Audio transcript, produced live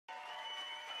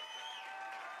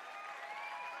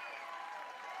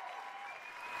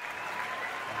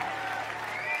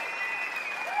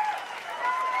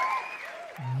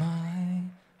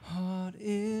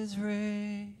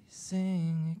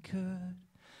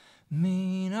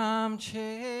mean I'm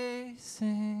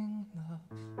chasing love.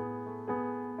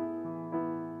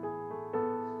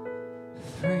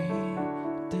 3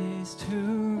 days to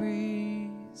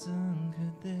reason.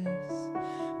 Could this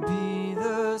be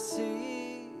the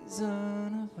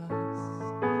season of us?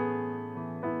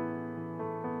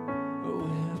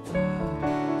 We're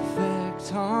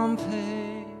perfect on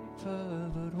paper,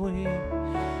 but we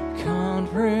can't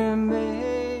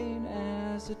remain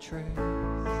as a trace.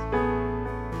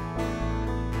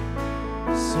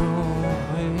 So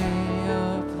weigh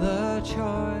up the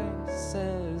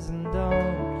choices and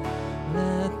don't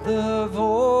let the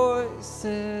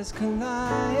voices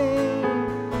collide.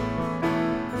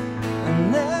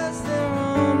 Unless they're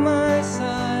on my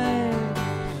side,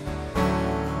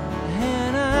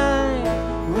 and I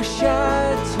wish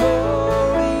I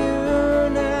told you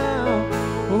now,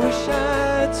 wish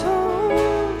I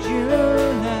told you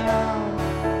now,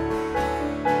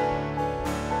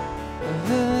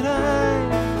 that I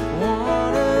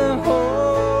wanna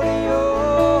hold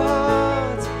your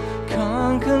heart,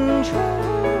 can't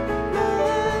control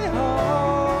my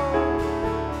heart,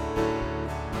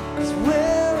 'cause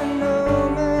we're in no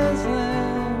man's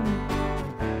land.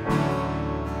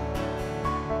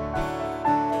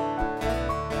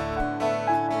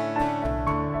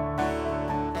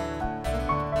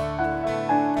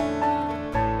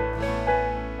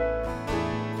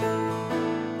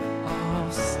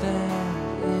 I'll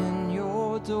stand in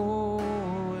your doorway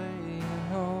and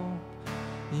hope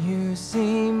you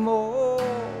see more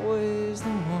ways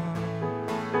than one.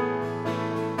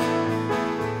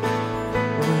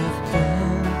 We've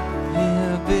been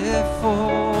here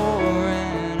before,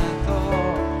 and I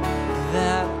thought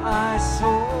that I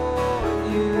saw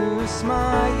you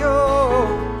smile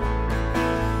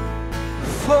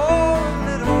for a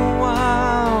little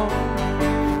while,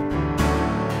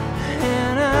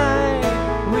 and I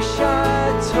wish I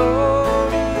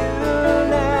told you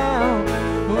now,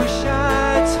 wish I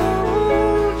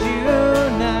told you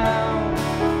now,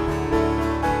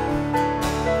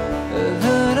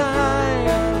 that I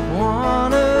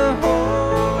wanna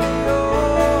hold your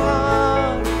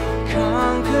heart,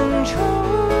 can't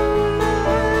control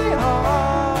my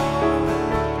heart,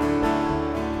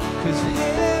 'cause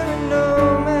here in no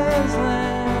man's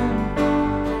land,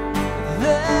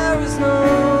 there is no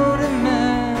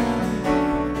demand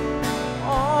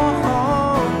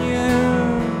on you.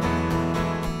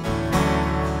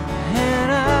 And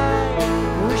I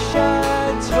wish I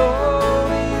told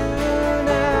you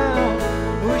now,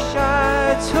 wish I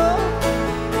told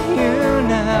you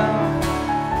now,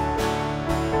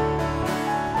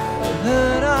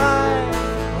 that I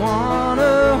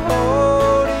wanna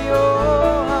hold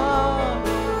your heart,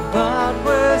 but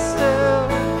we're still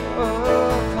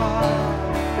apart.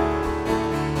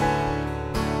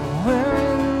 We're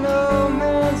in no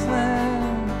man's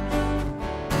land.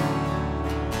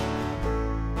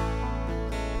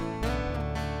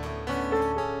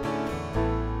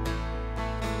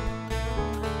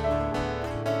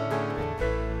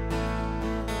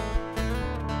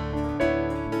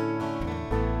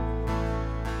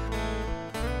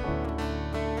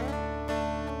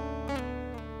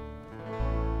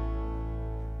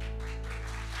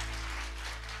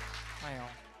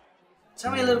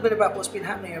 Tell me a little bit about what's been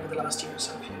happening over the last year or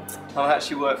so for you. I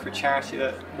actually work for a charity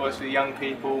that works with young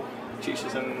people,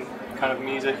 teaches them kind of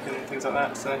music and things like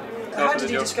that. So How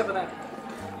did you discover that?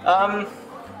 I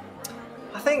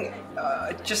think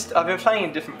I've been playing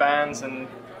in different bands and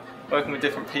working with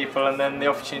different people, and then the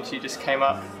opportunity just came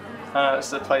up.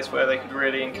 It's a place where they could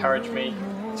really encourage me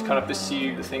to kind of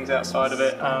pursue the things outside of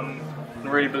it, and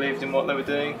really believed in what they were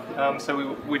doing.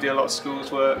 So we do a lot of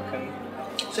schools work and.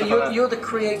 So you're the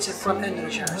creative front end of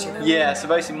the charity then? Yeah, so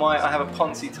basically I have a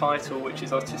Ponzi title, which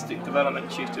is Artistic Development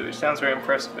Tutor, which sounds very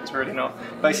impressive, but it's really not.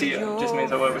 Basically it just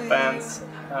means I work with bands,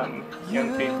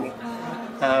 young people,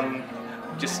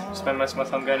 just spend most of my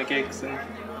time going to gigs and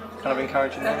kind of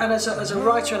encouraging them. And as a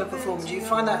writer and a performer, do you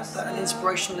find that an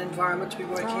inspirational environment to be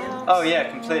working in? Oh yeah,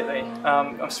 completely.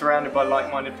 I'm surrounded by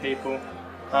like-minded people.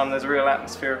 There's a real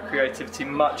atmosphere of creativity,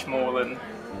 much more than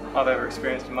I've ever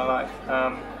experienced in my life.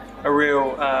 A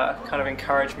real kind of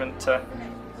encouragement to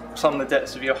plumb the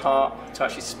depths of your heart, to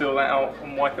actually spill that out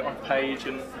and wipe it on page,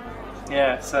 and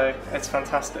yeah, so it's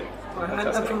fantastic. Right.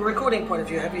 And from a recording point of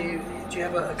view, do you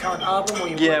have a current album or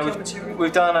you work on material?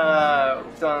 We've done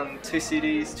 2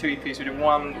 CDs, 2 EPs. We did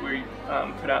one that we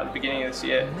put out at the beginning of this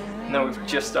year, and then we've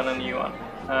just done a new one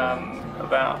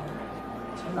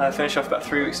finished off about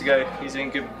 3 weeks ago. He's a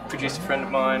good producer friend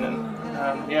of mine, and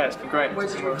yeah, it's been great. Where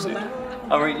did you record that?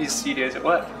 I use studios at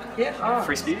work. Yeah.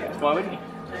 Free studios, why wouldn't you?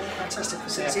 Fantastic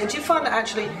facility. And do you find that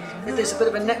actually that there's a bit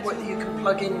of a network that you can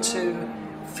plug into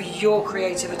for your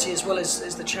creativity as well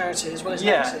as the charity, as well as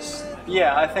Nexus?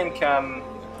 Yeah, I think I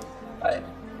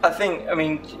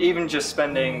mean, even just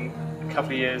spending a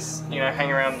couple of years, you know,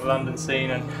 hanging around the London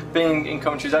scene and being in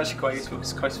Coventry is actually quite useful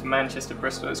because it's close to Manchester,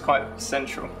 Bristol. It's quite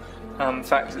central. In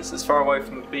fact, it's as far away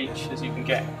from the beach as you can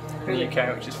get in the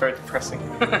UK, which is very depressing.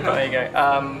 But there you go.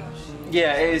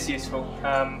 Yeah, it is useful.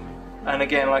 And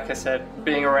again, like I said,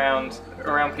 being around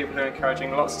people who are encouraging,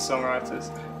 lots of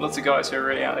songwriters, lots of guys who are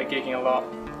really out there gigging a lot.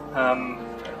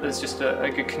 There's just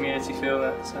a good community feel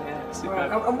there. So yeah, it's super.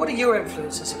 Right. And what are your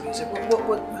influences in music?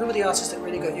 Who are the artists that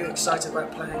really got you excited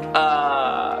about playing?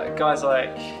 Guys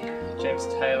like James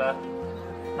Taylor.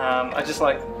 I just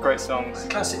like great songs.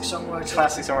 Classic songwriters.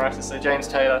 Classic songwriters. So James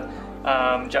Taylor,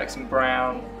 Jackson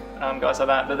Brown, guys like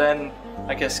that. But then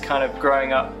I guess kind of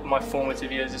growing up, my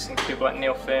formative years, listening to people like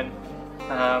Neil Finn,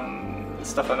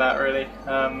 stuff like that really.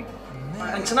 And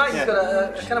tonight you've got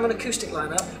a kind of an acoustic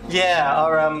lineup.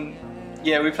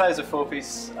 Yeah, we play as a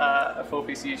four-piece. A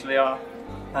four-piece usually are.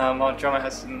 Our drummer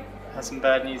has some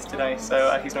bad news today,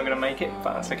 so he's not going to make it,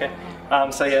 but that's okay.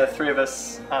 So yeah, the three of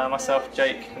us, myself,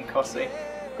 Jake, and Cossie,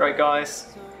 great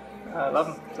guys. Love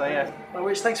them. So yeah. Well,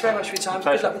 Rich, thanks very much for your time.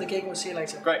 Good luck with the gig. We'll see you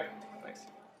later. Great.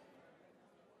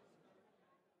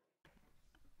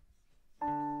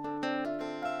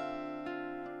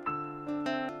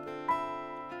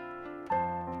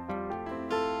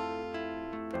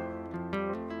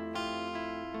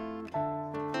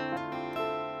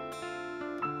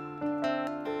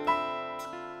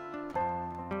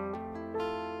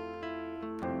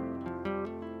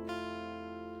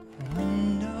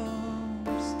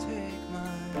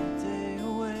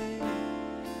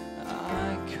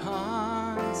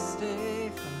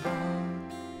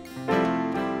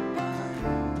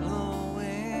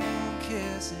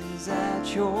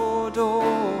 Your door.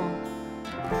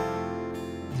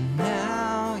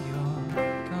 Now you're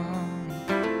gone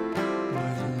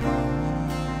with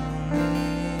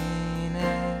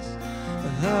loneliness, the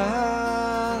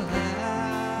loudest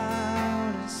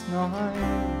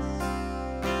noise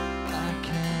I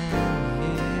can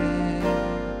hear,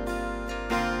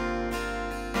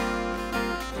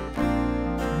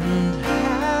 and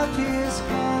happy is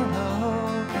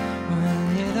hollow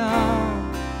when you don't.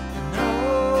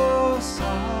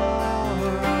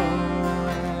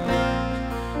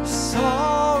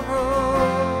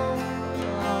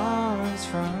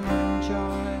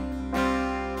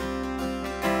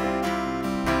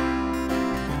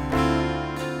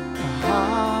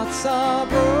 Are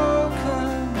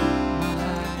broken by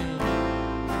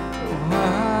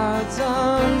words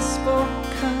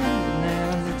unspoken,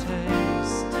 and the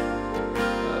taste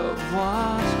of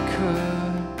what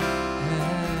could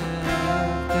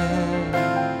have been.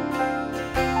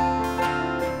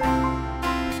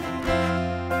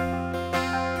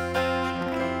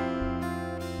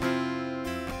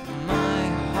 My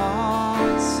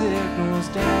heart signals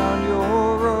down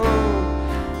your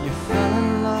road. You fell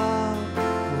in love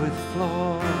with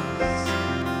flaws.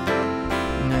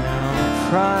 Now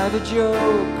private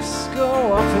jokes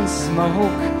go off in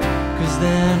smoke, 'cause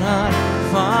they're not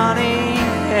funny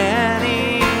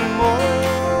anymore.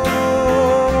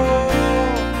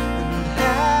 And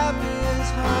happy is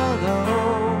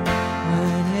hollow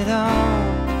when you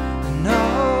don't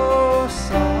know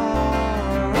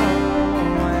sorrow,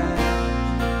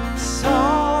 and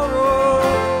sorrow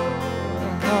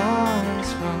comes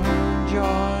from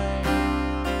joy.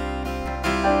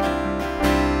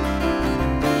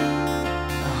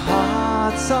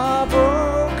 Hearts are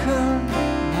broken by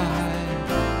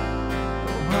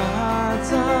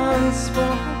words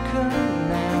unspoken,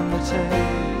 and the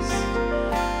taste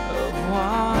of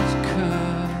what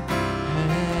could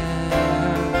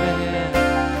have been.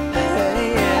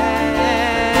 Hey,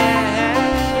 yeah.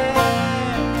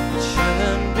 It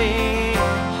shouldn't be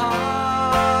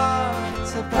hard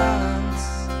to balance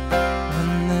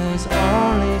when there's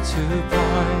only 2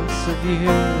 points of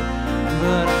view,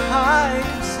 but I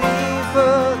can see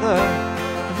further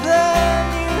than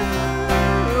you.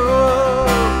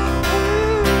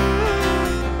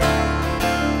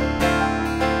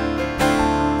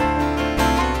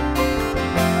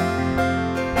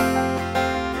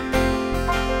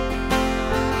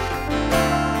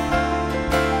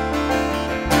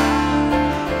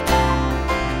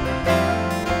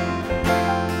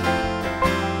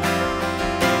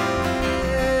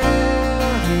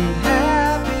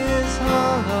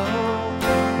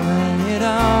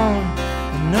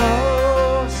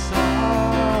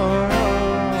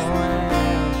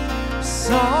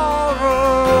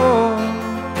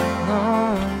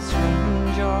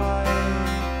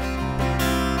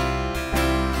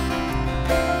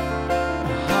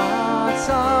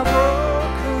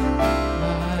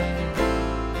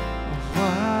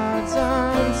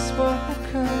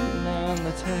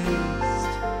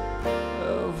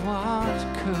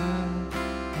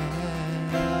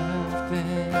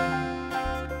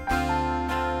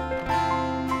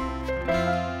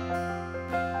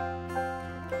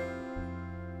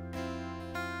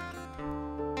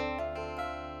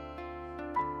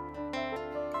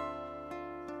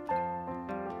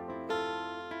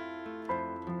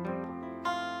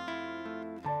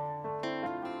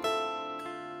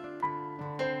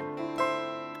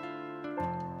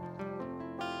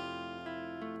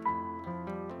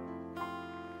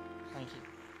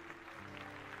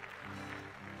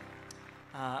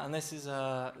 And this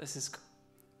is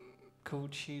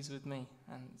called Choose With Me,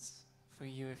 and it's for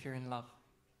you if you're in love.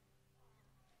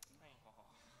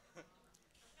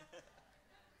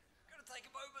 Gonna take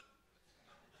a moment.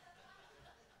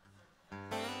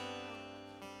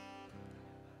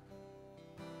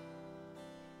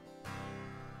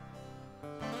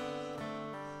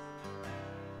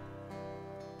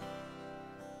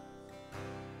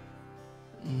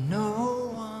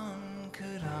 No one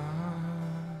could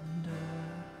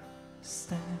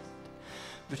understand,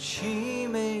 but she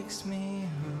makes me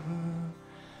who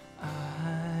I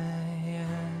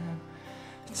am.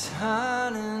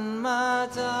 Turning my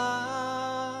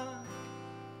dark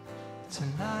to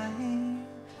light,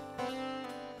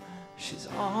 she's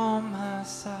on my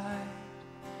side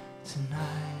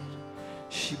tonight.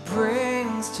 She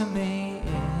brings to me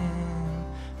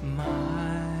in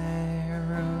my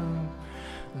room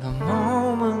the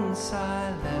moments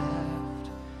I left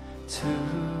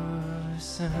too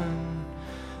soon,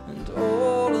 and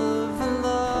all of the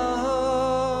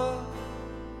love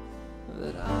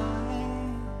that I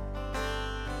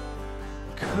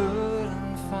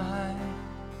couldn't find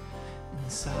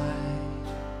inside.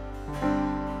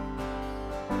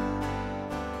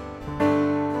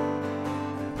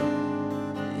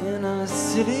 In a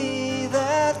city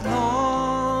that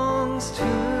longs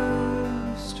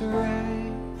to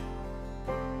stray,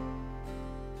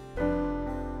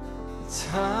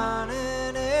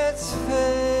 turning its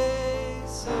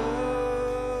face away.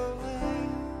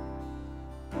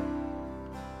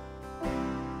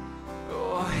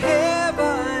 Oh, here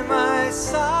by my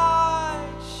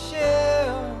side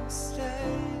she'll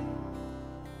stay.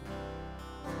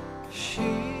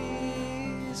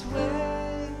 She's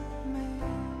with me.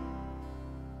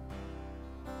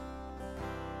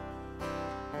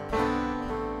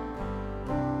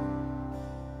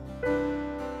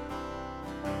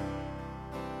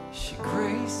 She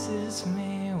graces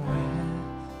me with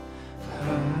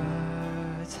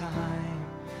her time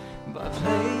by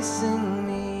placing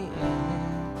me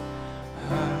in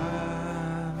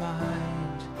her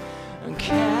mind, and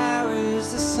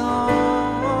carries the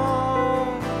song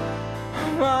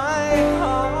of my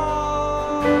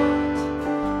heart.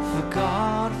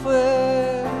 Forgot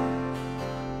where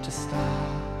to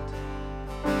start.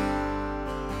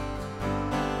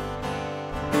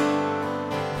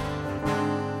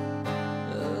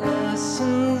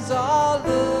 Lessons are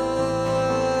learned,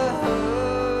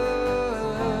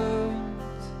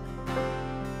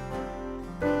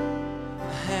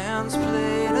 hands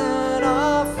played and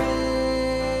our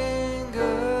fingers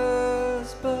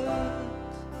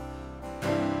burnt,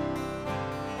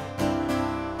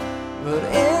 but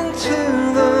into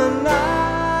the night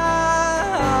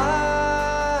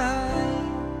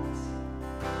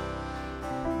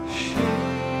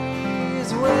she's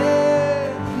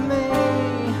with me.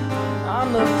 I'm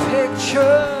the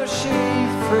picture she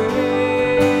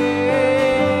frames,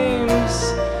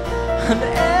 and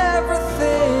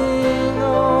everything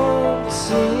old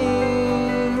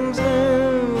seems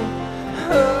new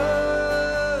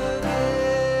again.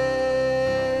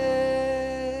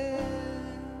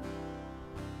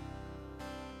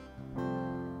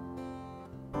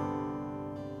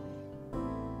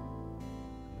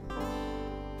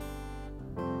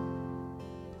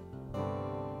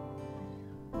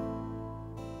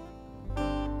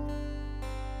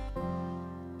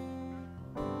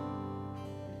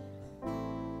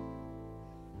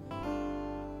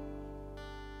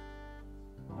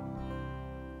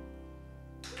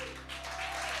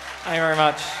 Thank you very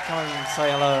much. Come and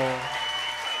say hello.